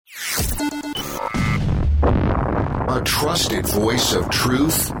a trusted voice of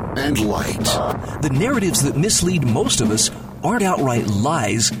truth and light. The narratives that mislead most of us aren't outright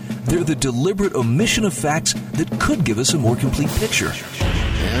lies. They're the deliberate omission of facts that could give us a more complete picture.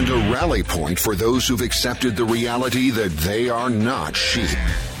 And a rally point for those who've accepted the reality that they are not sheep.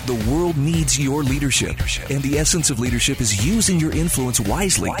 The world needs your leadership, and the essence of leadership is using your influence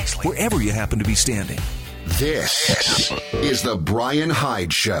wisely wherever you happen to be standing. This is the Brian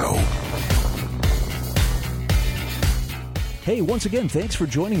Hyde Show. Hey, once again, thanks for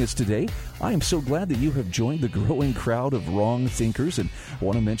joining us today. I am so glad that you have joined the growing crowd of wrong thinkers, and I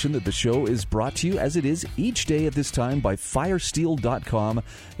want to mention that the show is brought to you, as it is each day at this time, by Firesteel.com,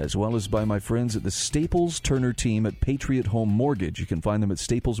 as well as by my friends at the Staples Turner team at Patriot Home Mortgage. You can find them at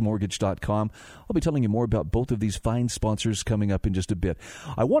staplesmortgage.com. I'll be telling you more about both of these fine sponsors coming up in just a bit.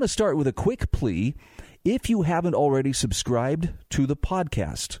 I want to start with a quick plea. If you haven't already subscribed to the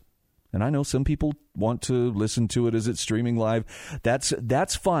podcast, and I know some people want to listen to it as it's streaming live.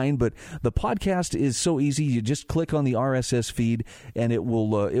 That's fine, but the podcast is so easy. You just click on the RSS feed, and it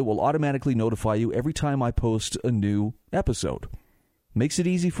will automatically notify you every time I post a new episode. Makes it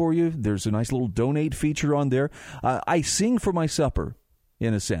easy for you. There's a nice little donate feature on there. I sing for my supper,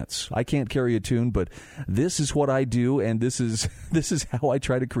 in a sense. I can't carry a tune, but this is what I do, and this is how I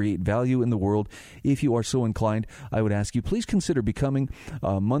try to create value in the world. If you are so inclined, I would ask you, please consider becoming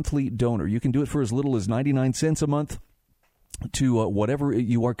a monthly donor. You can do it for as little as 99 cents a month to whatever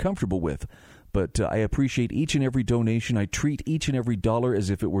you are comfortable with. But I appreciate each and every donation. I treat each and every dollar as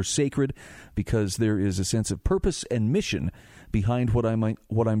if it were sacred, because there is a sense of purpose and mission behind what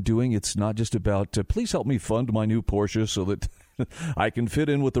I'm doing. It's not just about, please help me fund my new Porsche so that I can fit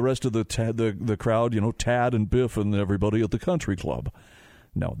in with the rest of the crowd, Tad and Biff and everybody at the country club.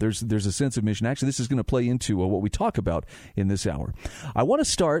 No, there's a sense of mission. Actually, this is going to play into what we talk about in this hour. I want to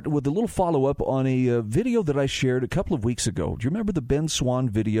start with a little follow-up on a video that I shared a couple of weeks ago. Do you remember the Ben Swann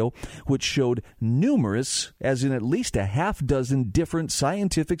video, which showed numerous, as in at least a half dozen different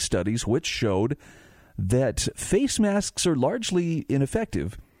scientific studies, which showed that face masks are largely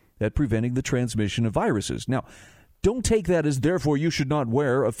ineffective at preventing the transmission of viruses? Now, don't take that as therefore you should not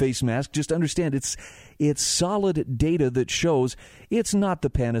wear a face mask. Just understand it's solid data that shows it's not the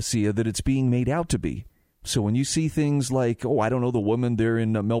panacea that it's being made out to be. So when you see things like, the woman there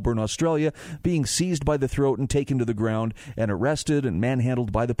in Melbourne, Australia, being seized by the throat and taken to the ground and arrested and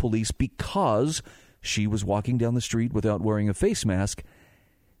manhandled by the police because she was walking down the street without wearing a face mask,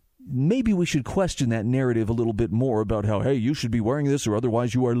 maybe we should question that narrative a little bit more about how, hey, you should be wearing this or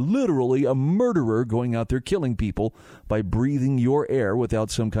otherwise you are literally a murderer going out there killing people by breathing your air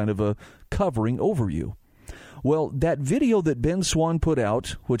without some kind of a covering over you. Well, that video that Ben Swann put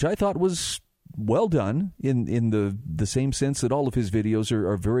out, which I thought was well done in the same sense that all of his videos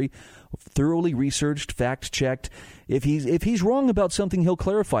are very thoroughly researched, fact-checked. If he's wrong about something, he'll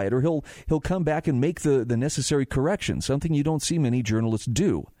clarify it, or he'll come back and make the necessary correction, something you don't see many journalists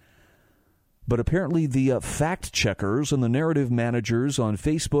do. But apparently the fact-checkers and the narrative managers on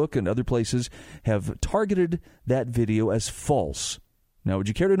Facebook and other places have targeted that video as false. Now, would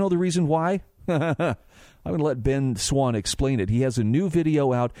you care to know the reason why? I'm going to let Ben Swann explain it. He has a new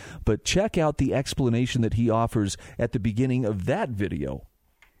video out, but check out the explanation that he offers at the beginning of that video.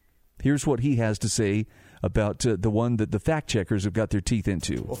 Here's what he has to say about the one that the fact-checkers have got their teeth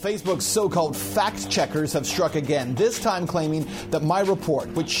into. Well, Facebook's so-called fact-checkers have struck again, this time claiming that my report,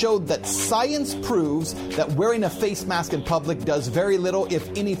 which showed that science proves that wearing a face mask in public does very little, if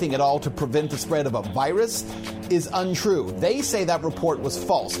anything at all, to prevent the spread of a virus, is untrue. They say that report was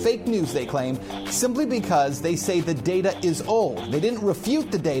false. Fake news, they claim, simply because they say the data is old. They didn't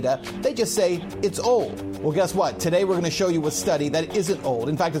refute the data. They just say it's old. Well, guess what? Today we're going to show you a study that isn't old.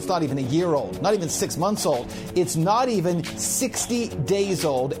 In fact, it's not even a year old, not even 6 months old. It's not even 60 days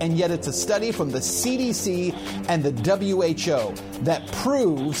old, and yet it's a study from the CDC and the WHO that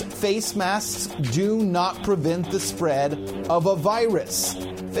proves face masks do not prevent the spread of a virus.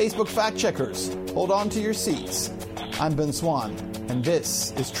 Facebook fact-checkers, hold on to your seats. I'm Ben Swann, and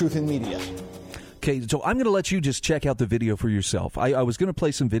this is Truth in Media. Okay, so I'm going to let you just check out the video for yourself. I was going to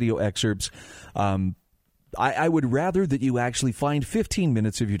play some video excerpts. I would rather that you actually find 15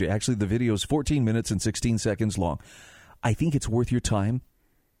 minutes of your day. Actually, the video is 14 minutes and 16 seconds long. I think it's worth your time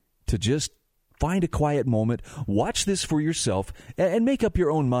to just find a quiet moment, watch this for yourself, and make up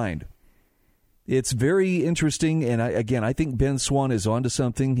your own mind. It's very interesting, and I think Ben Swann is onto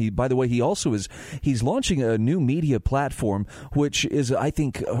something. By the way, he's launching a new media platform, which is, I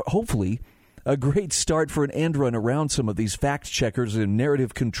think, hopefully a great start for an end run around some of these fact-checkers and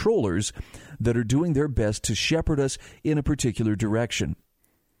narrative controllers that are doing their best to shepherd us in a particular direction.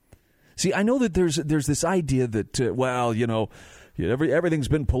 See, I know that there's this idea that, everything's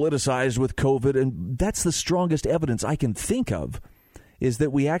been politicized with COVID, and that's the strongest evidence I can think of, is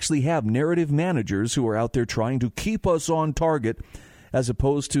that we actually have narrative managers who are out there trying to keep us on target, as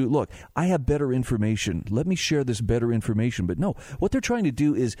opposed to, look, I have better information. Let me share this better information. But no, what they're trying to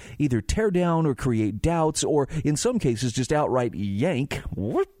do is either tear down or create doubts, or in some cases just outright yank,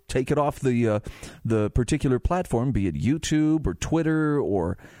 take it off the particular platform, be it YouTube or Twitter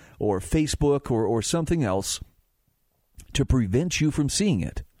or Facebook or something else, to prevent you from seeing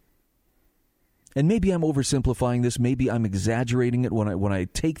it. And maybe I'm oversimplifying this. Maybe I'm exaggerating it when I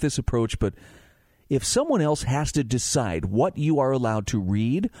take this approach, but if someone else has to decide what you are allowed to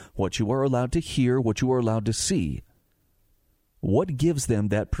read, what you are allowed to hear, what you are allowed to see, what gives them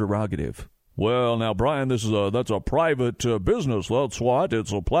that prerogative? Well, now, Brian, that's a private business. That's what.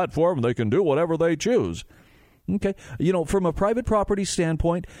 It's a platform. They can do whatever they choose. Okay. From a private property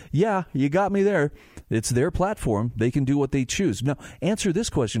standpoint, yeah, you got me there. It's their platform. They can do what they choose. Now, answer this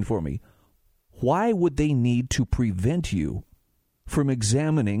question for me. Why would they need to prevent you from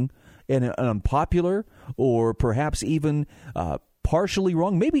examining an unpopular or perhaps even partially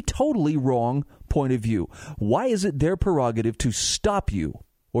wrong, maybe totally wrong point of view? Why is it their prerogative to stop you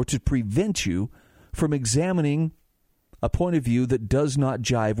or to prevent you from examining a point of view that does not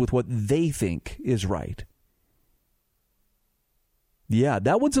jive with what they think is right? Yeah,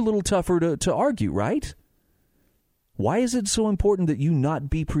 that one's a little tougher to argue, right? Why is it so important that you not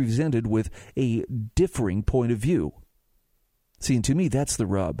be presented with a differing point of view? See, and to me, that's the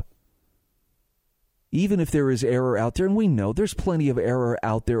rub. Even if there is error out there, and we know there's plenty of error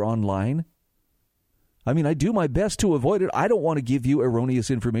out there online. I mean, I do my best to avoid it. I don't want to give you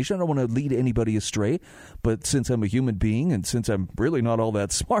erroneous information. I don't want to lead anybody astray. But since I'm a human being and since I'm really not all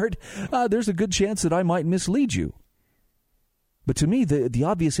that smart, there's a good chance that I might mislead you. But to me, the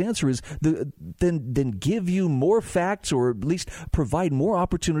obvious answer is then give you more facts, or at least provide more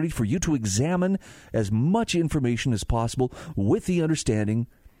opportunity for you to examine as much information as possible, with the understanding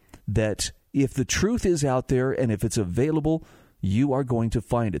that if the truth is out there and if it's available, you are going to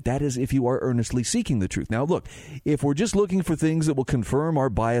find it. That is, if you are earnestly seeking the truth. Now, look, if we're just looking for things that will confirm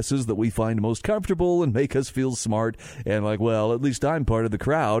our biases that we find most comfortable and make us feel smart and like, well, at least I'm part of the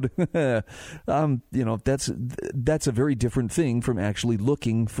crowd, that's a very different thing from actually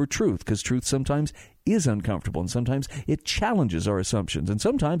looking for truth, because truth sometimes is uncomfortable, and sometimes it challenges our assumptions, and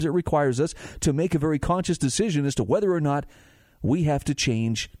sometimes it requires us to make a very conscious decision as to whether or not we have to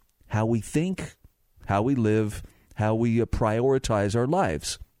change how we think, how we live, how we prioritize our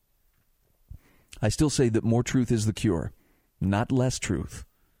lives. I still say that more truth is the cure, not less truth.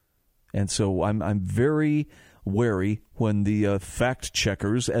 And so I'm very wary when the fact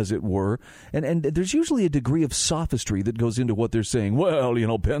checkers, as it were, and there's usually a degree of sophistry that goes into what they're saying.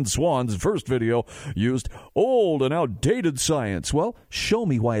 Well, Ben Swann's first video used old and outdated science. Well, show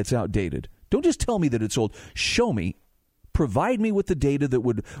me why it's outdated. Don't just tell me that it's old. Show me. Provide me with the data that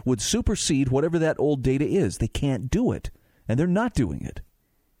would supersede whatever that old data is. They can't do it, and they're not doing it.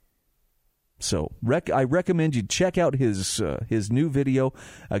 So I recommend you check out his new video.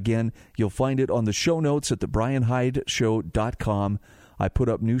 Again, you'll find it on the show notes at thebrianhydeshow.com. I put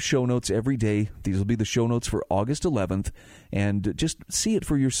up new show notes every day. These will be the show notes for August 11th, and just see it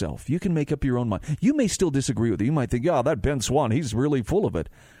for yourself. You can make up your own mind. You may still disagree with it. You might think, that Ben Swann, he's really full of it.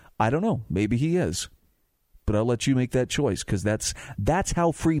 I don't know. Maybe he is. But I'll let you make that choice, because that's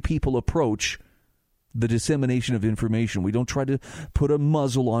how free people approach the dissemination of information. We don't try to put a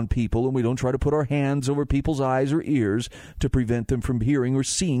muzzle on people, and we don't try to put our hands over people's eyes or ears to prevent them from hearing or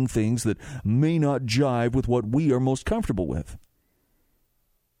seeing things that may not jive with what we are most comfortable with.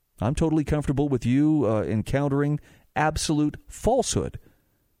 I'm totally comfortable with you encountering absolute falsehood,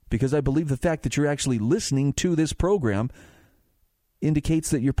 because I believe the fact that you're actually listening to this program indicates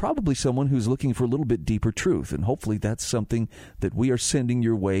that you're probably someone who's looking for a little bit deeper truth, and hopefully that's something that we are sending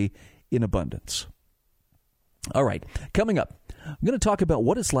your way in abundance. All right, coming up, I'm going to talk about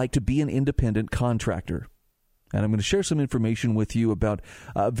what it's like to be an independent contractor. And I'm going to share some information with you about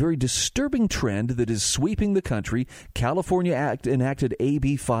a very disturbing trend that is sweeping the country. California enacted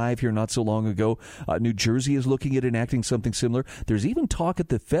AB 5 here not so long ago. New Jersey is looking at enacting something similar. There's even talk at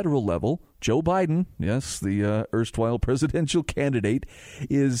the federal level. Joe Biden, yes, the erstwhile presidential candidate,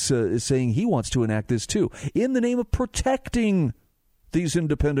 is saying he wants to enact this too, in the name of protecting these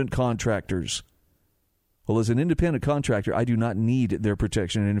independent contractors. Well, as an independent contractor, I do not need their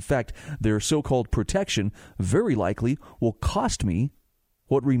protection. And in fact, their so-called protection very likely will cost me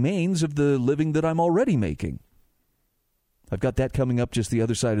what remains of the living that I'm already making. I've got that coming up just the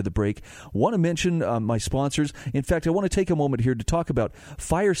other side of the break. Want to mention my sponsors. In fact, I want to take a moment here to talk about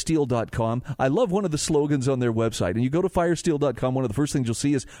firesteel.com. I love one of the slogans on their website. And you go to firesteel.com, one of the first things you'll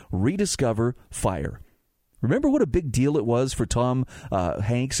see is rediscover fire. Remember what a big deal it was for Tom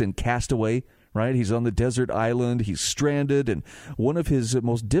Hanks in Castaway, right? He's on the desert island. He's stranded. And one of his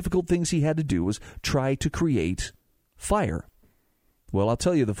most difficult things he had to do was try to create fire. Well, I'll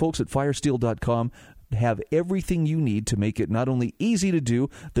tell you, the folks at firesteel.com have everything you need to make it not only easy to do,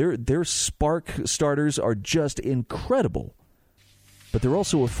 their spark starters are just incredible, but they're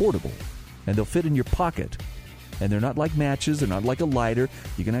also affordable, and they'll fit in your pocket. And they're not like matches, they're not like a lighter.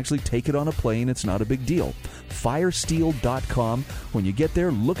 You can actually take it on a plane, it's not a big deal. Firesteel.com. When you get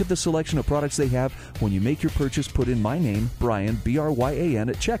there, look at the selection of products they have. When you make your purchase, put in my name, Brian, B-R-Y-A-N,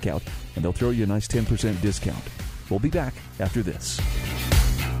 at checkout, and they'll throw you a nice 10% discount. We'll be back after this.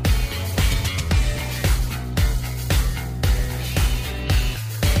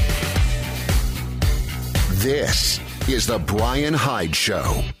 This is the Brian Hyde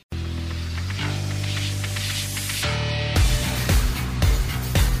Show.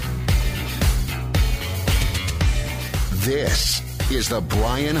 This is the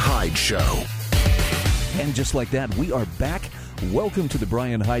Brian Hyde Show. And just like that, we are back. Welcome to the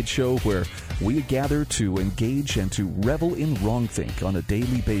Brian Hyde Show, where we gather to engage and to revel in wrongthink on a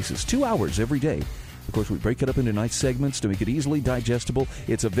daily basis, 2 hours every day. Of course, we break it up into nice segments to make it easily digestible.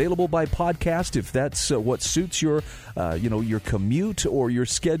 It's available by podcast if that's what suits your commute or your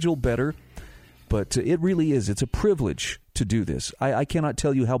schedule better. But it really is. It's a privilege to do this. I cannot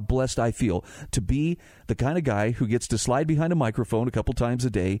tell you how blessed I feel to be the kind of guy who gets to slide behind a microphone a couple times a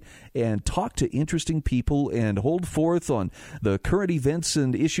day and talk to interesting people and hold forth on the current events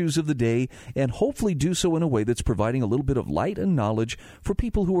and issues of the day, and hopefully do so in a way that's providing a little bit of light and knowledge for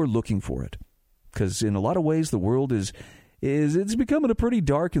people who are looking for it. Because in a lot of ways, the world is it's becoming a pretty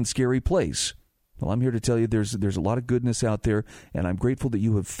dark and scary place. Well, I'm here to tell you there's a lot of goodness out there, and I'm grateful that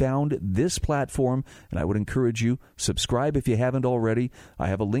you have found this platform, and I would encourage you, subscribe if you haven't already. I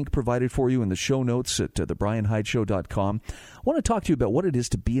have a link provided for you in the show notes at thebrianhydeshow.com. I want to talk to you about what it is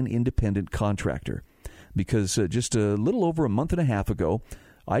to be an independent contractor, because just a little over a month and a half ago,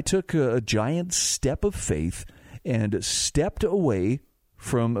 I took a giant step of faith and stepped away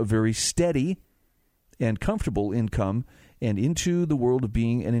from a very steady and comfortable income and into the world of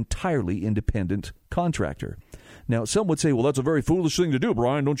being an entirely independent contractor. Now, some would say, well, that's a very foolish thing to do,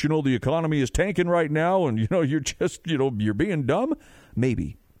 Brian. Don't you know the economy is tanking right now and, you're just, you're being dumb?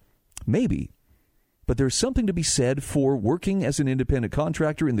 Maybe. But there's something to be said for working as an independent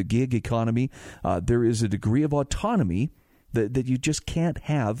contractor in the gig economy. There is a degree of autonomy that you just can't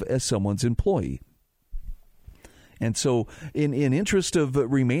have as someone's employee. And so in interest of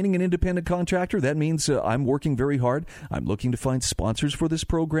remaining an independent contractor, that means I'm working very hard. I'm looking to find sponsors for this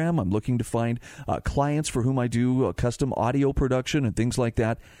program. I'm looking to find clients for whom I do custom audio production and things like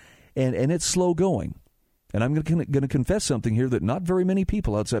that. And it's slow going. And I'm going to confess something here that not very many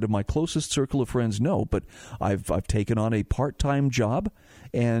people outside of my closest circle of friends know, but I've taken on a part-time job,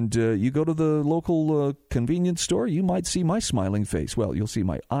 and you go to the local convenience store, you might see my smiling face. Well, you'll see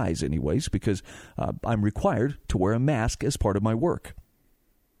my eyes anyways, because I'm required to wear a mask as part of my work.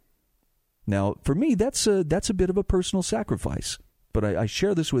 Now, for me, that's a bit of a personal sacrifice, but I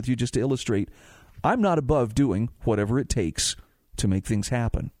share this with you just to illustrate I'm not above doing whatever it takes to make things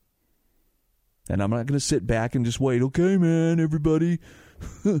happen. And I'm not going to sit back and just wait, okay, man, everybody,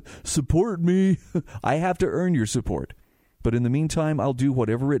 support me. I have to earn your support. But in the meantime, I'll do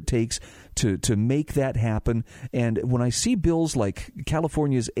whatever it takes to make that happen. And when I see bills like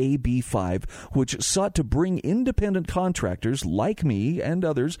California's AB5, which sought to bring independent contractors like me and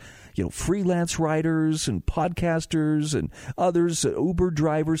others, freelance writers and podcasters and others, Uber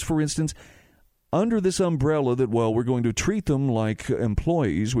drivers, for instance, under this umbrella that, we're going to treat them like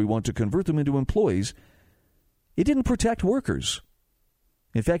employees, we want to convert them into employees, it didn't protect workers.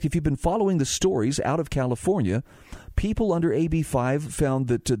 In fact, if you've been following the stories out of California, people under AB5 found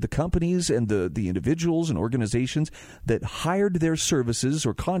that the companies and the individuals and organizations that hired their services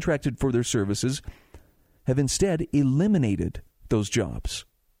or contracted for their services have instead eliminated those jobs.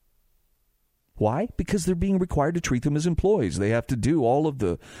 Why? Because they're being required to treat them as employees. They have to do all of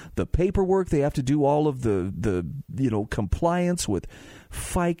the paperwork. They have to do all of the compliance with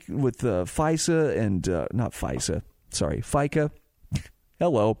FISA and not FISA. Sorry, FICA.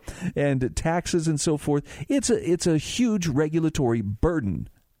 Hello, and taxes and so forth. It's a huge regulatory burden,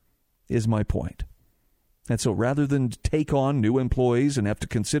 is my point. And so rather than take on new employees and have to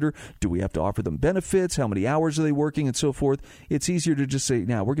consider, do we have to offer them benefits? How many hours are they working and so forth? It's easier to just say,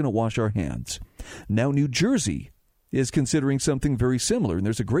 now we're going to wash our hands. Now, New Jersey is considering something very similar. And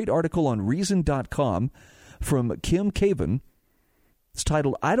there's a great article on Reason.com from Kim Cavan. It's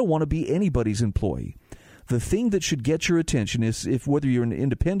titled, "I Don't Want to Be Anybody's Employee. The thing that should get your attention is, if whether you're an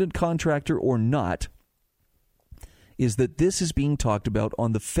independent contractor or not, is that this is being talked about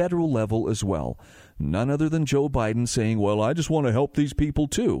on the federal level as well. None other than Joe Biden saying, well, I just want to help these people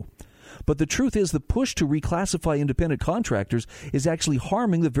too. But the truth is the push to reclassify independent contractors is actually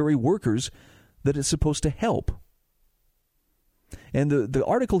harming the very workers that it's supposed to help." And the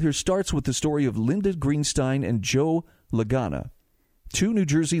article here starts with the story of Linda Greenstein and Joe Lagana, two New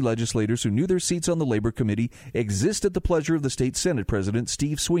Jersey legislators who knew their seats on the Labor Committee exist at the pleasure of the state Senate President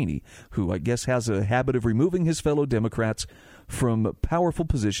Steve Sweeney, who I guess has a habit of removing his fellow Democrats from powerful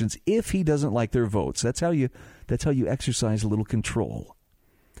positions if he doesn't like their votes. That's how you exercise a little control.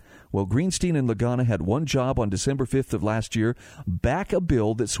 Well, Greenstein and Lagana had one job on December 5th of last year, back a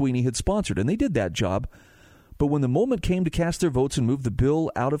bill that Sweeney had sponsored, and they did that job. But when the moment came to cast their votes and move the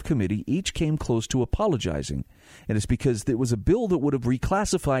bill out of committee, each came close to apologizing. And it's because it was a bill that would have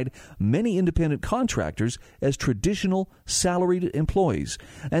reclassified many independent contractors as traditional salaried employees.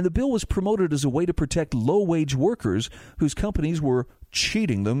 And the bill was promoted as a way to protect low-wage workers whose companies were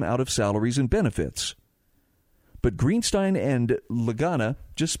cheating them out of salaries and benefits. But Greenstein and Lagana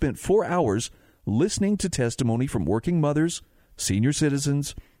just spent 4 hours listening to testimony from working mothers, senior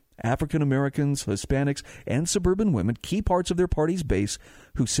citizens, African Americans, Hispanics, and suburban women, key parts of their party's base,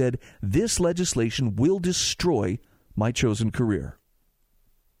 who said, this legislation will destroy my chosen career.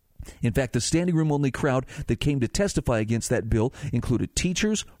 In fact, the standing room only crowd that came to testify against that bill included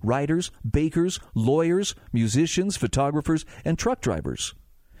teachers, writers, bakers, lawyers, musicians, photographers, and truck drivers.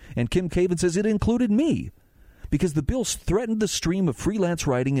 And Kim Cavan says it included me, because the bills threatened the stream of freelance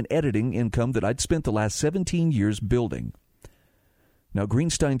writing and editing income that I'd spent the last 17 years building. Now,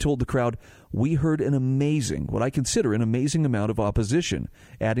 Greenstein told the crowd, we heard what I consider an amazing amount of opposition,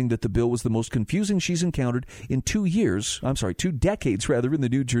 adding that the bill was the most confusing she's encountered in 2 decades in the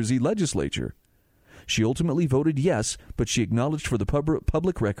New Jersey legislature. She ultimately voted yes, but she acknowledged for the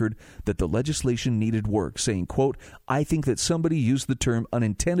public record that the legislation needed work, saying, quote, I think that somebody used the term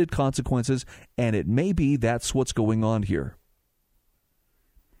unintended consequences, and it may be that's what's going on here.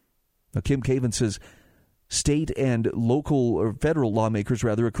 Now, Kim Cavan says, state and local or federal lawmakers,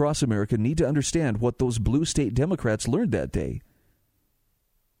 across America need to understand what those blue state Democrats learned that day.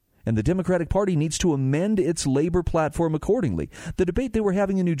 And the Democratic Party needs to amend its labor platform accordingly. The debate they were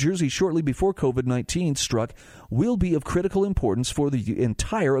having in New Jersey shortly before COVID-19 struck will be of critical importance for the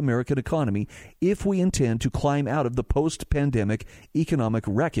entire American economy if we intend to climb out of the post-pandemic economic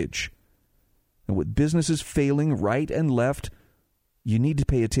wreckage. And with businesses failing right and left, you need to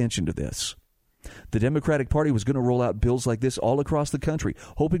pay attention to this. The Democratic Party was going to roll out bills like this all across the country,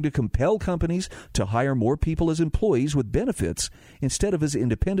 hoping to compel companies to hire more people as employees with benefits instead of as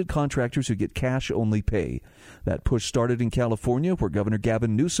independent contractors who get cash-only pay. That push started in California, where Governor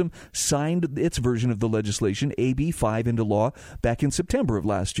Gavin Newsom signed its version of the legislation, AB 5, into law back in September of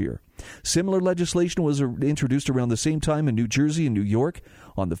last year. Similar legislation was introduced around the same time in New Jersey and New York.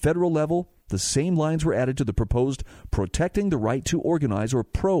 On the federal level, the same lines were added to the proposed Protecting the Right to Organize, or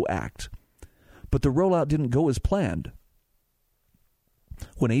PRO Act. But the rollout didn't go as planned.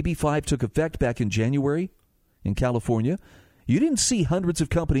 When AB 5 took effect back in January in California, you didn't see hundreds of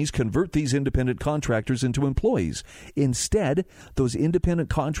companies convert these independent contractors into employees. Instead, those independent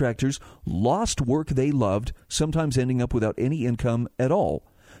contractors lost work they loved, sometimes ending up without any income at all.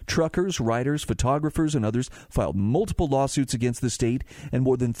 Truckers, writers, photographers, and others filed multiple lawsuits against the state, and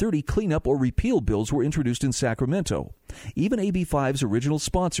more than 30 cleanup or repeal bills were introduced in Sacramento. Even AB 5's original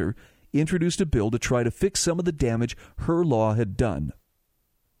sponsor introduced a bill to try to fix some of the damage her law had done.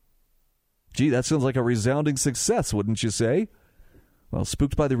 Gee, that sounds like a resounding success, wouldn't you say? Well,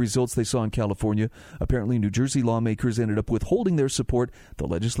 spooked by the results they saw in California, apparently New Jersey lawmakers ended up withholding their support. The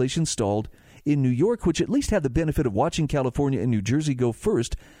legislation stalled. In New York, which at least had the benefit of watching California and New Jersey go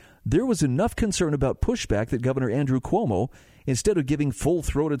first, there was enough concern about pushback that Governor Andrew Cuomo, instead of giving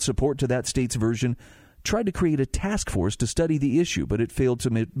full-throated support to that state's version, tried to create a task force to study the issue, but it failed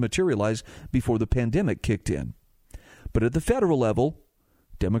to materialize before the pandemic kicked in. But at the federal level,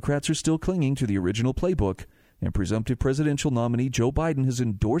 Democrats are still clinging to the original playbook, and presumptive presidential nominee Joe Biden has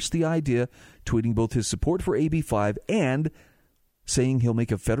endorsed the idea, tweeting both his support for AB 5 and saying he'll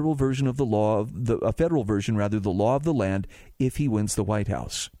make a federal version of the law, the law of the land, if he wins the White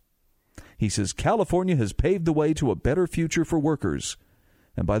House. He says California has paved the way to a better future for workers.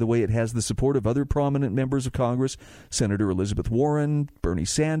 And by the way, it has the support of other prominent members of Congress, Senator Elizabeth Warren, Bernie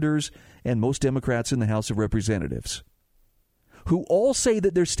Sanders, and most Democrats in the House of Representatives, who all say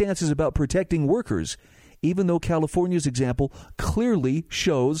that their stance is about protecting workers, even though California's example clearly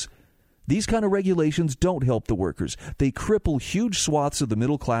shows these kind of regulations don't help the workers. They cripple huge swaths of the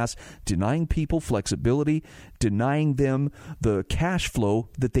middle class, denying people flexibility, denying them the cash flow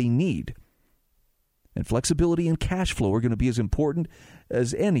that they need. And flexibility and cash flow are going to be as important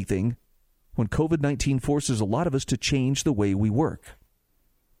as anything when COVID-19 forces a lot of us to change the way we work.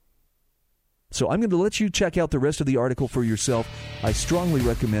 So I'm going to let you check out the rest of the article for yourself. I strongly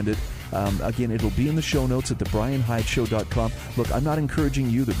recommend it. Again, it'll be in the show notes at thebrianhydeshow.com. Look, I'm not encouraging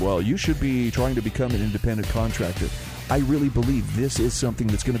you that, well, you should be trying to become an independent contractor. I really believe this is something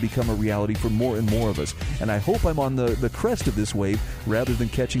that's going to become a reality for more and more of us. And I hope I'm on the crest of this wave rather than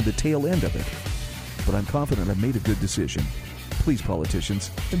catching the tail end of it. But I'm confident I've made a good decision. Please,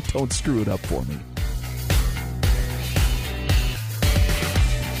 politicians, don't screw it up for me.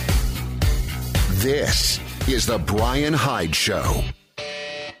 This is The Brian Hyde Show.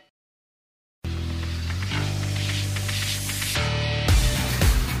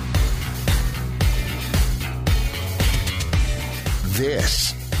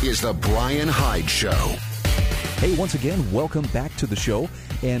 This is The Brian Hyde Show. Hey, once again, welcome back to the show.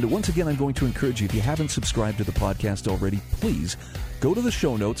 And once again, I'm going to encourage you, if you haven't subscribed to the podcast already, please go to the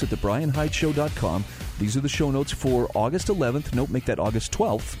show notes at thebrianhydeshow.com. These are the show notes for August 11th. Nope, make that August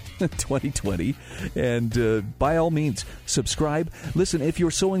 12th, 2020. And by all means, subscribe. Listen, if you're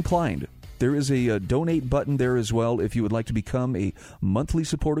so inclined, there is a donate button there as well if you would like to become a monthly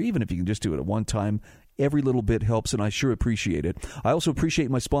supporter, even if you can just do it at one time. Every little bit helps, and I sure appreciate it. I also appreciate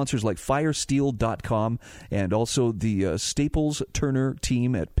my sponsors like Firesteel.com and also the Staples Turner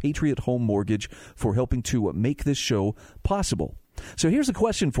team at Patriot Home Mortgage for helping to make this show possible. So here's a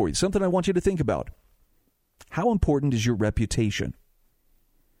question for you, something I want you to think about. How important is your reputation?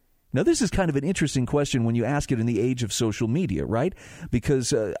 Now, this is kind of an interesting question when you ask it in the age of social media, right?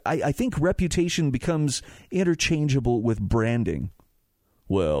 Because I think reputation becomes interchangeable with branding.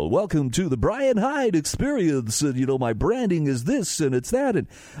 Well, welcome to the Brian Hyde experience, and, my branding is this and it's that. And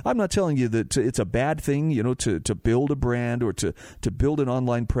I'm not telling you that it's a bad thing, to build a brand or to build an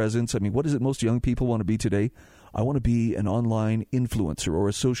online presence. I mean, what is it most young people want to be today? I want to be an online influencer or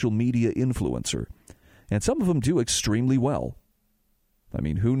a social media influencer. And some of them do extremely well. I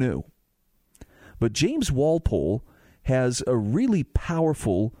mean, who knew? But James Walpole has a really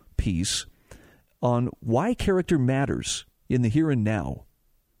powerful piece on why character matters in the here and now.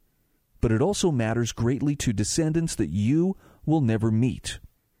 But it also matters greatly to descendants that you will never meet.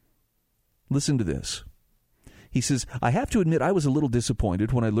 Listen to this. He says, I have to admit I was a little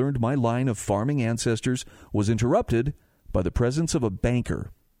disappointed when I learned my line of farming ancestors was interrupted by the presence of a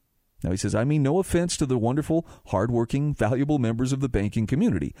banker. Now, he says, I mean no offense to the wonderful, hardworking, valuable members of the banking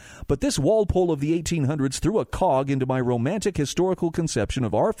community, but this Walpole of the 1800s threw a cog into my romantic historical conception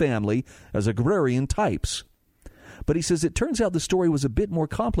of our family as agrarian types. But he says it turns out the story was a bit more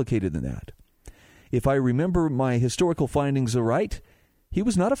complicated than that. If I remember my historical findings aright, he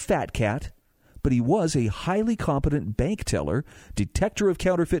was not a fat cat, but he was a highly competent bank teller, detector of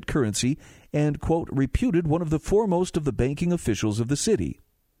counterfeit currency, and, quote, reputed one of the foremost of the banking officials of the city.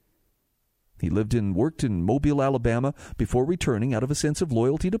 He lived and worked in Mobile, Alabama, before returning out of a sense of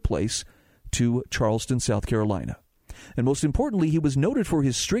loyalty to place to Charleston, South Carolina. And most importantly, he was noted for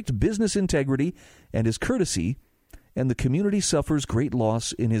his strict business integrity and his courtesy, and the community suffers great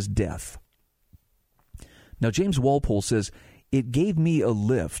loss in his death. Now, James Walpole says, it gave me a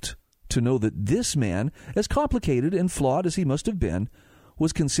lift to know that this man, as complicated and flawed as he must have been,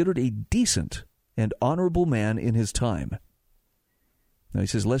 was considered a decent and honorable man in his time. Now, he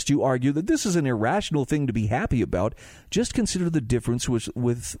says, lest you argue that this is an irrational thing to be happy about, just consider the difference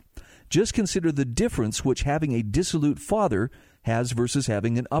which having a dissolute father has versus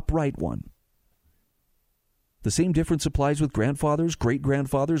having an upright one. The same difference applies with grandfathers,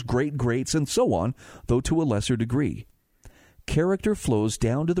 great-grandfathers, great-greats, and so on, though to a lesser degree. Character flows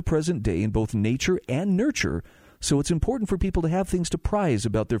down to the present day in both nature and nurture, so it's important for people to have things to prize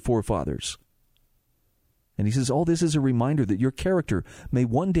about their forefathers. And he says all this is a reminder that your character may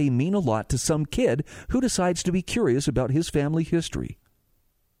one day mean a lot to some kid who decides to be curious about his family history.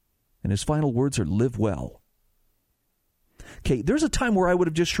 And his final words are, live well. Okay, there's a time where I would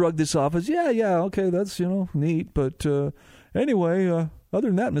have just shrugged this off as, yeah, okay, that's, neat. But anyway, other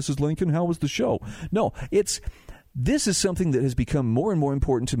than that, Mrs. Lincoln, how was the show? No, this is something that has become more and more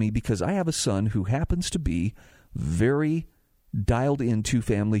important to me because I have a son who happens to be very dialed into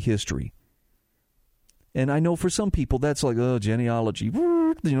family history. And I know for some people that's like, oh, genealogy,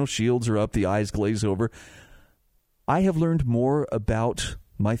 shields are up, the eyes glaze over. I have learned more about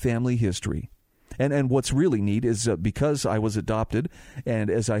my family history And what's really neat is because I was adopted and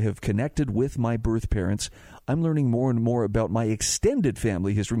as I have connected with my birth parents, I'm learning more and more about my extended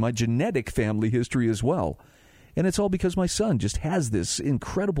family history, my genetic family history as well. And it's all because my son just has this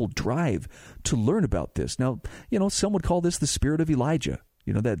incredible drive to learn about this. Now, some would call this the spirit of Elijah,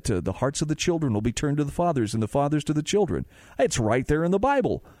 that the hearts of the children will be turned to the fathers and the fathers to the children. It's right there in the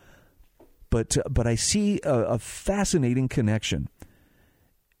Bible. But I see a fascinating connection.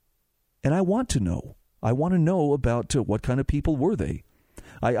 And I want to know. I want to know about what kind of people were they.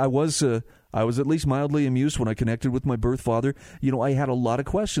 I was at least mildly amused when I connected with my birth father. I had a lot of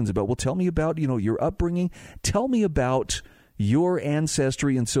questions about, well, tell me about, your upbringing. Tell me about your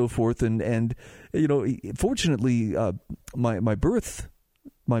ancestry and so forth. And fortunately,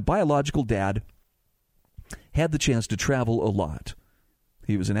 my biological dad had the chance to travel a lot.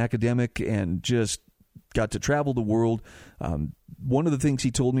 He was an academic and just got to travel the world. One of the things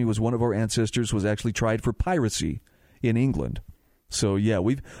he told me was one of our ancestors was actually tried for piracy in England. So yeah,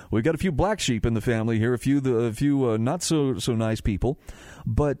 we've got a few black sheep in the family here, a few not so nice people,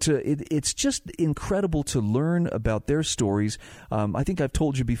 but it's just incredible to learn about their stories. I think I've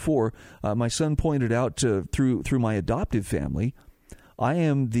told you before. My son pointed out through my adoptive family, I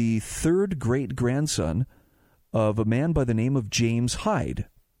am the third great grandson of a man by the name of James Hyde.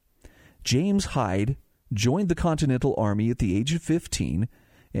 James Hyde joined the Continental Army at the age of 15,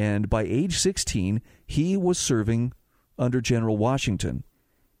 and by age 16, he was serving under General Washington.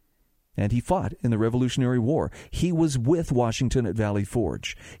 And he fought in the Revolutionary War. He was with Washington at Valley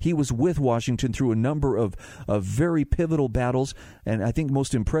Forge. He was with Washington through a number of very pivotal battles, and I think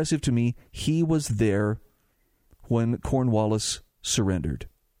most impressive to me, he was there when Cornwallis surrendered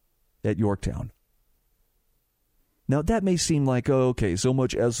at Yorktown. Now, that may seem like, so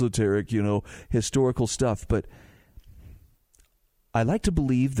much esoteric, historical stuff, but I like to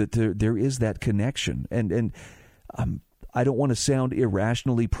believe that there is that connection. And I don't want to sound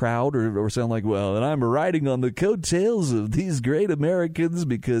irrationally proud or sound like, well, and I'm riding on the coattails of these great Americans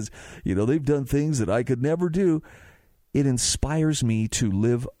because, they've done things that I could never do. It inspires me to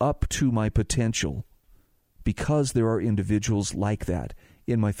live up to my potential because there are individuals like that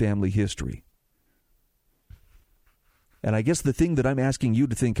in my family history. And I guess the thing that I'm asking you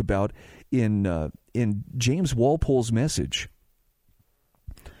to think about in James Walpole's message,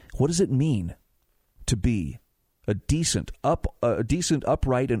 what does it mean to be a decent,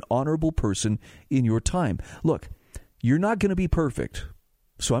 upright, and honorable person in your time? Look, you're not going to be perfect.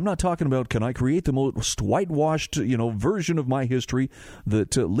 So I'm not talking about, can I create the most whitewashed, version of my history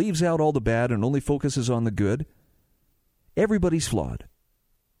that leaves out all the bad and only focuses on the good? Everybody's flawed.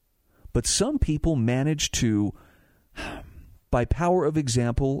 But some people manage to, by power of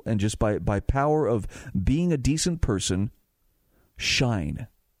example and just by power of being a decent person, shine.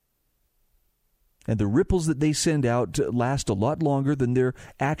 And the ripples that they send out last a lot longer than their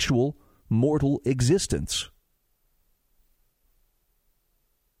actual mortal existence.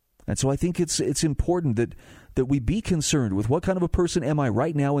 And so I think it's important that we be concerned with what kind of a person am I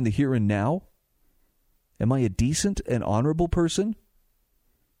right now in the here and now? Am I a decent and honorable person?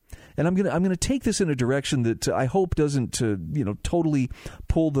 And I'm gonna take this in a direction that I hope doesn't totally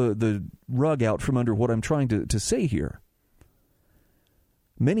pull the rug out from under what I'm trying to say here.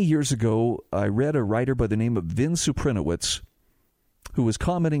 Many years ago, I read a writer by the name of Vin Suprinowicz who was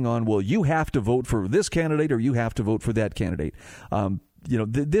commenting on, well, you have to vote for this candidate or you have to vote for that candidate.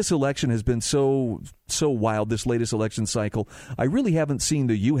 This election has been so wild, this latest election cycle. I really haven't seen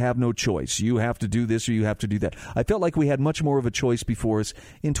the you have no choice. You have to do this or you have to do that. I felt like we had much more of a choice before us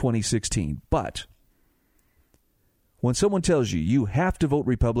in 2016. But when someone tells you you have to vote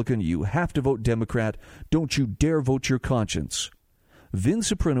Republican, you have to vote Democrat, don't you dare vote your conscience. Vin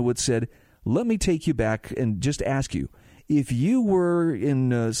Suprinowicz said, let me take you back and just ask you, if you were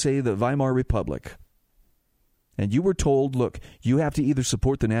in, say, the Weimar Republic, and you were told, look, you have to either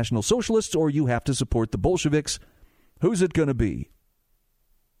support the National Socialists or you have to support the Bolsheviks, who's it going to be?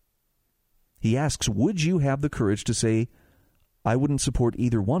 He asks, would you have the courage to say, I wouldn't support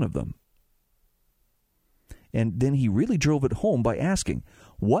either one of them? And then he really drove it home by asking,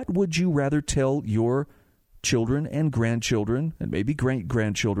 what would you rather tell your children and grandchildren, and maybe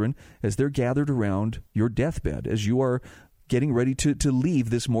great-grandchildren, as they're gathered around your deathbed, as you are getting ready to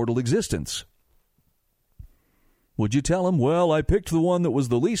leave this mortal existence? Would you tell them, well, I picked the one that was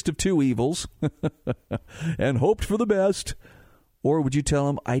the least of two evils and hoped for the best? Or would you tell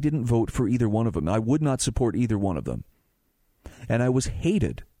them, I didn't vote for either one of them. I would not support either one of them. And I was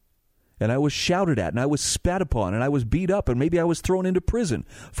hated, and I was shouted at, and I was spat upon, and I was beat up, and maybe I was thrown into prison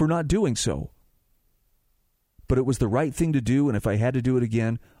for not doing so. But it was the right thing to do, and if I had to do it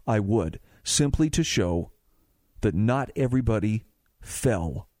again, I would. simply to show that not everybody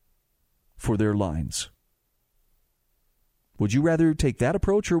fell for their lines. Would you rather take that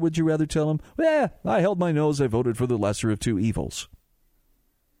approach, or would you rather tell them, I held my nose, I voted for the lesser of two evils?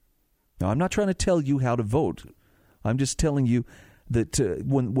 Now, I'm not trying to tell you how to vote. I'm just telling you that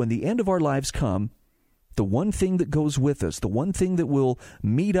when the end of our lives come, the one thing that goes with us, the one thing that will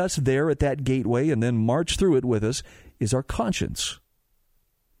meet us there at that gateway and then march through it with us, is our conscience.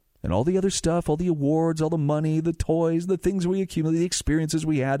 And all the other stuff, all the awards, all the money, the toys, the things we accumulated, the experiences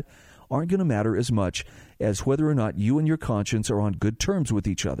we had, aren't going to matter as much as whether or not you and your conscience are on good terms with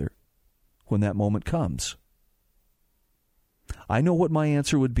each other when that moment comes. I know what my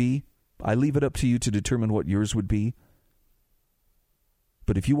answer would be. I leave it up to you to determine what yours would be.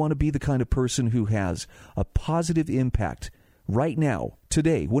 But if you want to be the kind of person who has a positive impact right now,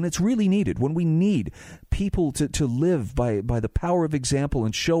 today, when it's really needed, when we need people to live by the power of example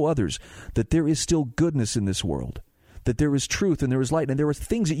and show others that there is still goodness in this world, that there is truth and there is light and there are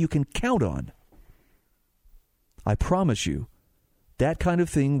things that you can count on, I promise you, that kind of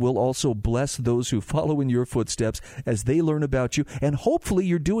thing will also bless those who follow in your footsteps as they learn about you. And hopefully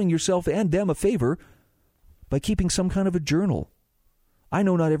you're doing yourself and them a favor by keeping some kind of a journal. I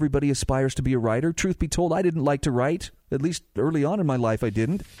know not everybody aspires to be a writer. Truth be told, I didn't like to write. At least early on in my life, I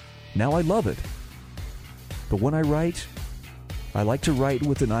didn't. Now I love it. But when I write, I like to write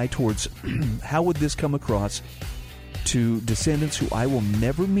with an eye towards how would this come across to descendants who I will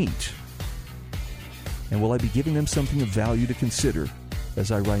never meet? And will I be giving them something of value to consider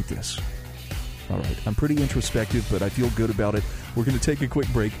as I write this? All right, I'm pretty introspective, but I feel good about it. We're going to take a quick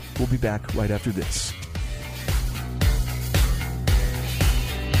break. We'll be back right after this.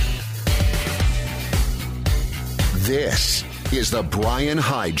 This is The Brian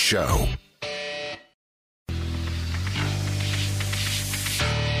Hyde Show.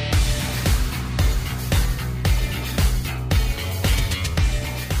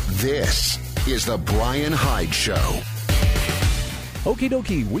 This is The Brian Hyde Show. Okie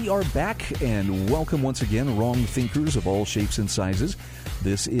dokie, we are back, and welcome once again, wrong thinkers of all shapes and sizes.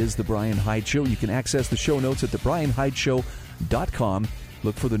 This is The Brian Hyde Show. You can access the show notes at thebrianhydeshow.com.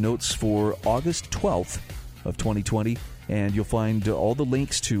 Look for the notes for August 12th of 2020, and you'll find all the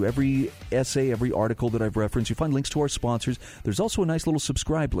links to every essay, every article that I've referenced. You'll find links to our sponsors. There's also a nice little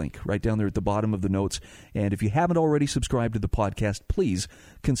subscribe link right down there at the bottom of the notes. And if you haven't already subscribed to the podcast, please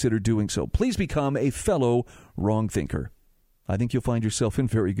consider doing so. Please become a fellow wrong thinker. I think you'll find yourself in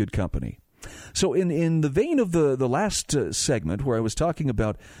very good company. So in the vein of the last segment where I was talking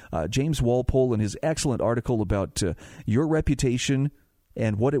about James Walpole and his excellent article about your reputation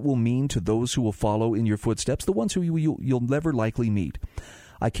and what it will mean to those who will follow in your footsteps, the ones who you'll never likely meet,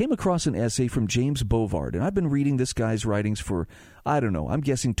 I came across an essay from James Bovard, and I've been reading this guy's writings for, I'm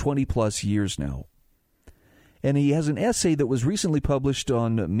guessing 20-plus years now. And he has an essay that was recently published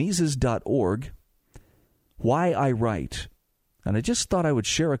on Mises.org, Why I Write. And I just thought I would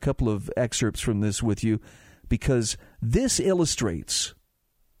share a couple of excerpts from this with you, because this illustrates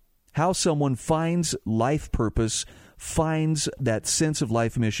how someone finds life purpose, finds that sense of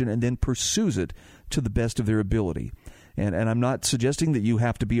life mission, and then pursues it to the best of their ability. And I'm not suggesting that you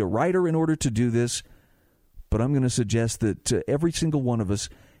have to be a writer in order to do this, but I'm going to suggest that every single one of us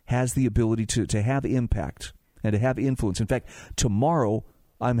has the ability to have impact and to have influence. In fact, tomorrow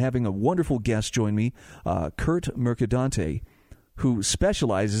I'm having a wonderful guest join me, Kurt Mercadante, who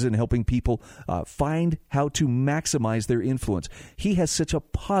specializes in helping people find how to maximize their influence. He has such a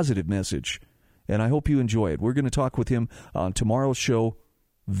positive message, and I hope you enjoy it. We're going to talk with him on tomorrow's show.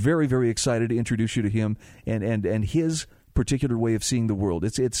 Very, very excited to introduce you to him and his particular way of seeing the world.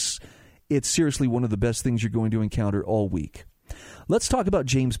 It's seriously one of the best things you're going to encounter all week. Let's talk about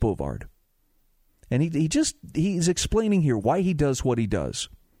James Bovard. And he's explaining here why he does what he does.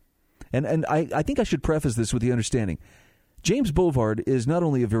 And I think I should preface this with the understanding, James Bovard is not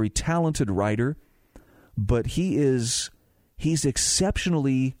only a very talented writer, but he's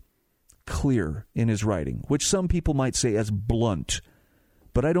exceptionally clear in his writing, which some people might say as blunt.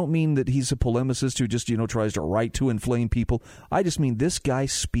 But I don't mean that he's a polemicist who just, tries to write to inflame people. I just mean this guy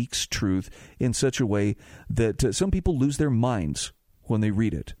speaks truth in such a way that some people lose their minds when they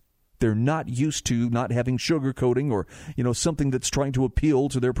read it. They're not used to not having sugarcoating or, something that's trying to appeal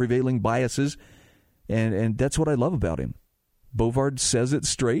to their prevailing biases. And that's what I love about him. Bovard says it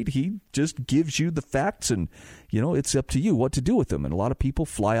straight. He just gives you the facts, and, it's up to you what to do with them. And a lot of people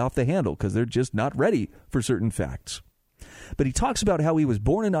fly off the handle because they're just not ready for certain facts. But he talks about how he was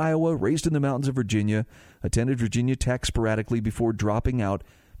born in Iowa, raised in the mountains of Virginia, attended Virginia Tech sporadically before dropping out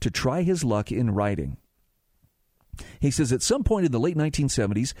to try his luck in writing. He says at some point in the late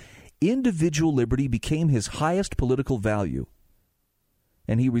 1970s, individual liberty became his highest political value,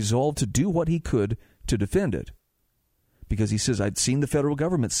 and he resolved to do what he could to defend it. Because he says, I'd seen the federal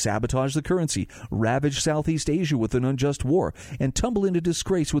government sabotage the currency, ravage Southeast Asia with an unjust war, and tumble into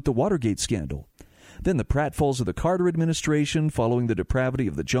disgrace with the Watergate scandal. Then the pratfalls of the Carter administration, following the depravity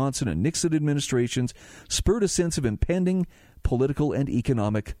of the Johnson and Nixon administrations, spurred a sense of impending political and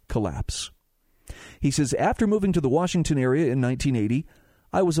economic collapse. He says, after moving to the Washington area in 1980,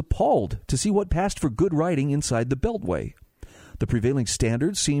 I was appalled to see what passed for good writing inside the Beltway. The prevailing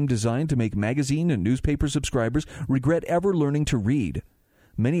standards seemed designed to make magazine and newspaper subscribers regret ever learning to read.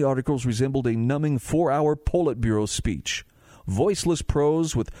 Many articles resembled a numbing 4-hour Politburo speech. Voiceless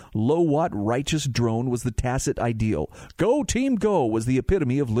prose with low-watt righteous drone was the tacit ideal. Go, team, go was the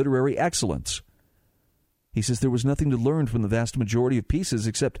epitome of literary excellence. He says there was nothing to learn from the vast majority of pieces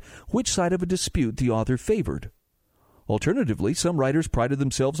except which side of a dispute the author favored. Alternatively, some writers prided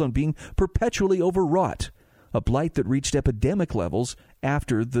themselves on being perpetually overwrought, a blight that reached epidemic levels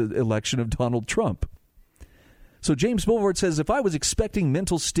after the election of Donald Trump. So James Bovard says, if I was expecting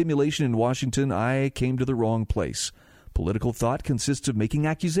mental stimulation in Washington, I came to the wrong place. Political thought consists of making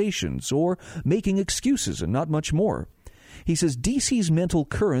accusations or making excuses and not much more. He says D.C.'s mental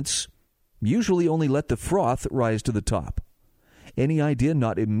currents usually only let the froth rise to the top. Any idea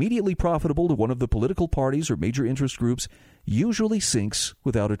not immediately profitable to one of the political parties or major interest groups usually sinks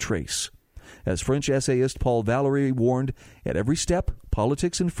without a trace. As French essayist Paul Valéry warned, at every step,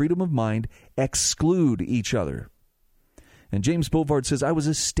 politics and freedom of mind exclude each other. And James Bovard says, I was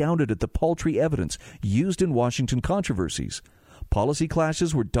astounded at the paltry evidence used in Washington controversies. Policy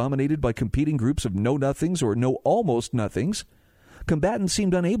clashes were dominated by competing groups of know-nothings or know-almost-nothings. Combatants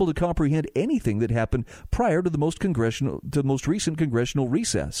seemed unable to comprehend anything that happened prior to the most recent congressional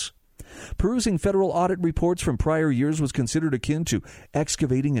recess. Perusing federal audit reports from prior years was considered akin to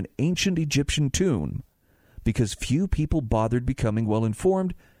excavating an ancient Egyptian tomb. Because few people bothered becoming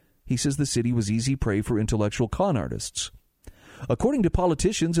well-informed, he says the city was easy prey for intellectual con artists. According to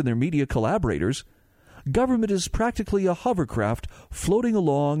politicians and their media collaborators, government is practically a hovercraft floating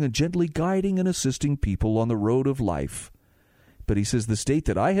along and gently guiding and assisting people on the road of life. But he says the state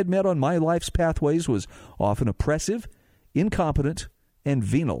that I had met on my life's pathways was often oppressive, incompetent, and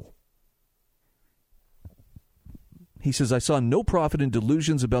venal. He says, I saw no profit in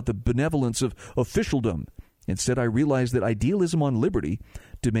delusions about the benevolence of officialdom. Instead, I realized that idealism on liberty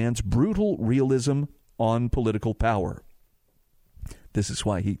demands brutal realism on political power. This is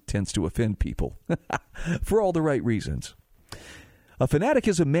why he tends to offend people, for all the right reasons. A fanatic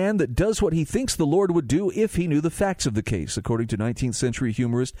is a man that does what he thinks the Lord would do if he knew the facts of the case, according to 19th century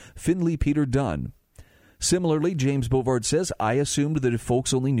humorist Finley Peter Dunn. Similarly, James Bovard says, I assumed that if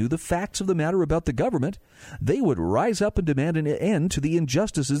folks only knew the facts of the matter about the government, they would rise up and demand an end to the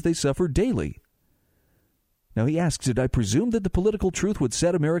injustices they suffer daily. Now he asks, did I presume that the political truth would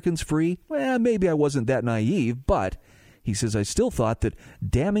set Americans free? Well, maybe I wasn't that naive, but he says, I still thought that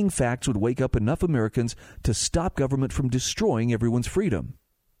damning facts would wake up enough Americans to stop government from destroying everyone's freedom.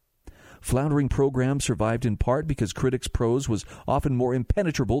 Floundering programs survived in part because critics' prose was often more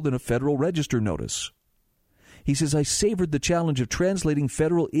impenetrable than a Federal Register notice. He says, I savored the challenge of translating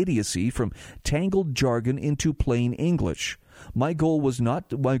federal idiocy from tangled jargon into plain English. My goal was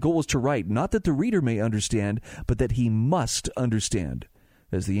to write, not that the reader may understand, but that he must understand,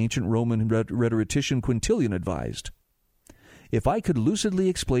 as the ancient Roman rhetorician Quintilian advised. If I could lucidly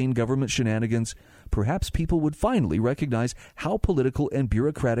explain government shenanigans, perhaps people would finally recognize how political and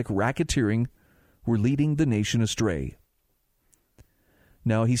bureaucratic racketeering were leading the nation astray.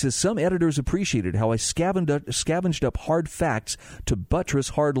 Now, he says, some editors appreciated how I scavenged up hard facts to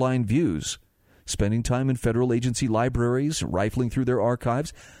buttress hardline views. Spending time in federal agency libraries, rifling through their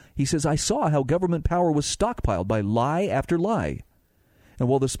archives, he says, I saw how government power was stockpiled by lie after lie. And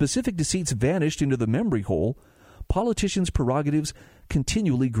while the specific deceits vanished into the memory hole, politicians' prerogatives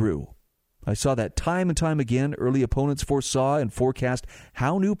continually grew. I saw that time and time again. Early opponents foresaw and forecast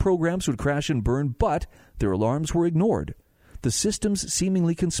how new programs would crash and burn, but their alarms were ignored. The systems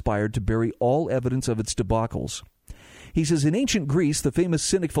seemingly conspired to bury all evidence of its debacles. He says, in ancient Greece, the famous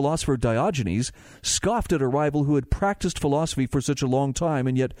cynic philosopher Diogenes scoffed at a rival who had practiced philosophy for such a long time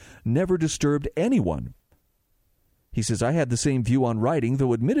and yet never disturbed anyone. He says, I had the same view on writing,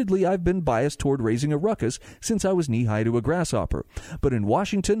 though admittedly I've been biased toward raising a ruckus since I was knee-high to a grasshopper. But in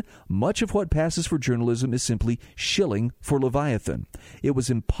Washington, much of what passes for journalism is simply shilling for Leviathan. It was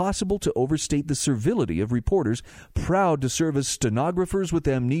impossible to overstate the servility of reporters proud to serve as stenographers with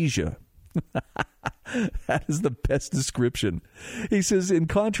amnesia. That is the best description. He says, in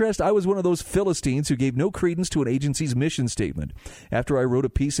contrast, I was one of those Philistines who gave no credence to an agency's mission statement. After I wrote a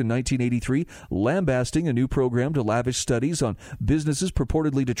piece in 1983 lambasting a new program to lavish studies on businesses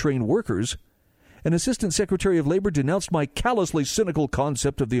purportedly to train workers, an assistant secretary of labor denounced my callously cynical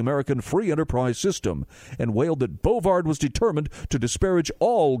concept of the American free enterprise system and wailed that Bovard was determined to disparage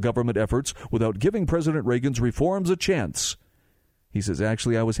all government efforts without giving President Reagan's reforms a chance. He says,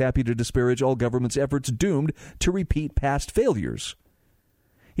 actually, I was happy to disparage all government's efforts doomed to repeat past failures.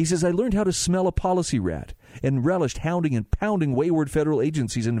 He says, I learned how to smell a policy rat and relished hounding and pounding wayward federal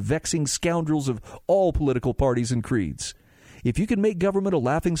agencies and vexing scoundrels of all political parties and creeds. If you can make government a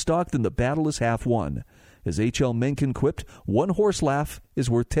laughingstock, then the battle is half won. As H.L. Mencken quipped, one horse laugh is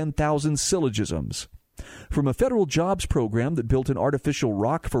worth 10,000 syllogisms. From a federal jobs program that built an artificial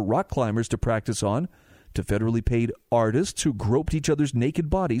rock for rock climbers to practice on, to federally paid artists who groped each other's naked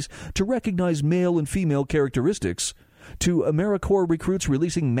bodies to recognize male and female characteristics, to AmeriCorps recruits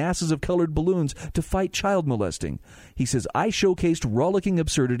releasing masses of colored balloons to fight child molesting. He says, I showcased rollicking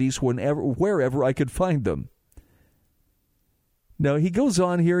absurdities wherever I could find them. Now, he goes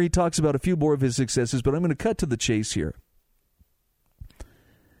on here. He talks about a few more of his successes, but I'm going to cut to the chase here.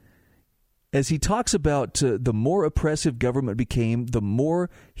 As he talks about the more oppressive government became, the more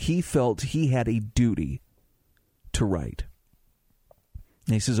he felt he had a duty to write.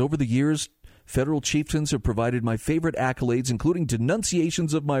 And he says, over the years, federal chieftains have provided my favorite accolades, including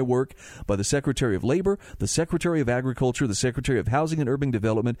denunciations of my work by the Secretary of Labor, the Secretary of Agriculture, the Secretary of Housing and Urban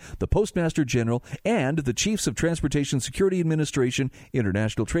Development, the Postmaster General, and the Chiefs of Transportation Security Administration,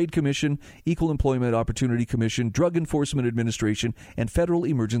 International Trade Commission, Equal Employment Opportunity Commission, Drug Enforcement Administration, and Federal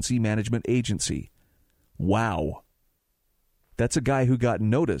Emergency Management Agency. Wow. That's a guy who got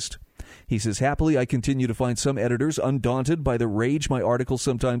noticed. He says, happily, I continue to find some editors undaunted by the rage my articles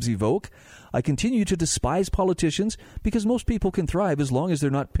sometimes evoke. I continue to despise politicians because most people can thrive as long as they're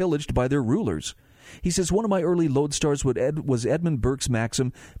not pillaged by their rulers. He says, one of my early lodestars was Edmund Burke's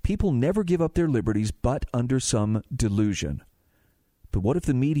maxim, people never give up their liberties but under some delusion. But what if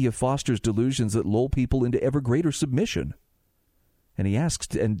the media fosters delusions that lull people into ever greater submission? And he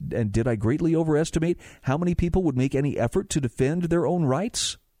asks, and did I greatly overestimate how many people would make any effort to defend their own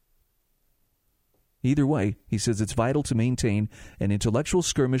rights? Either way, he says it's vital to maintain an intellectual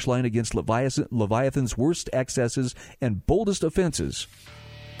skirmish line against Leviathan's worst excesses and boldest offenses.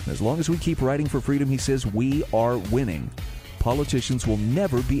 As long as we keep writing for freedom, he says, we are winning. Politicians will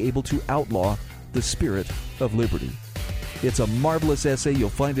never be able to outlaw the spirit of liberty. It's a marvelous essay. You'll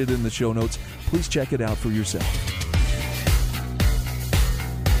find it in the show notes. Please check it out for yourself.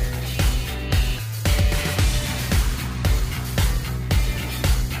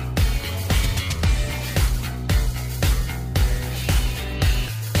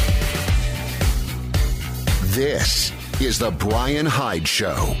 This is the Brian Hyde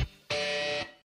Show.